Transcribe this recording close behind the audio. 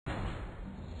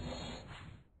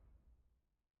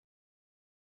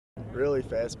Really,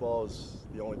 fastball was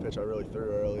the only pitch I really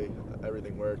threw early.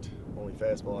 Everything worked. Only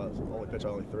fastball. Was the only pitch I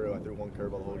only threw. I threw one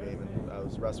curveball the whole game, and I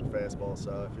was rest with fastball,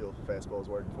 so I feel fastball was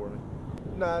working for me.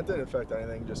 Nah, it didn't affect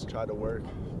anything. Just tried to work,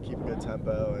 keep a good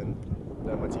tempo, and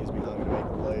then my team's behind me to make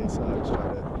the play, so I just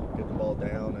tried to get the ball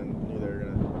down and knew the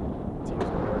team was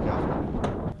going to work out for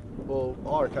me. Well,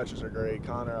 all our catchers are great.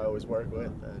 Connor I always work with,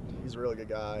 and he's a really good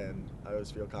guy, and I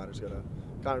always feel Connor's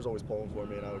always pulling for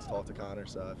me, and I always talk to Connor,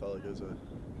 so I felt like it was a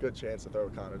good chance to throw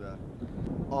with Connor today.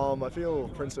 I feel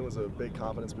Princeton was a big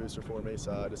confidence booster for me,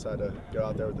 so I decided to go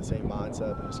out there with the same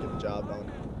mindset and just get the job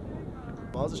done.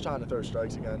 I was just trying to throw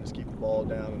strikes again, just keep the ball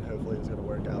down, and hopefully it was going to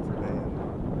work out for me.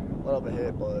 And let up a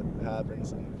hit, but it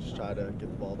happens, and just try to get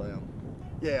the ball down.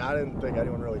 Yeah, I didn't think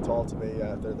anyone really talked to me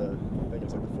after I think it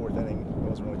was like the fourth inning. I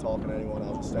wasn't really talking to anyone. I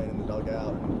was just staying in the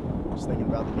dugout and just thinking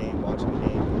about the game, watching the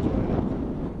game, enjoying it.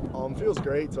 Feels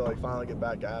great to finally get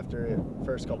back after it.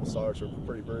 First couple starts were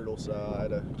pretty brutal, so I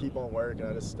had to keep on working.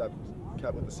 I just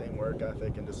kept with the same work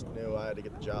ethic and just knew I had to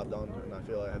get the job done, and I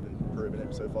feel like I have been proving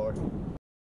it so far.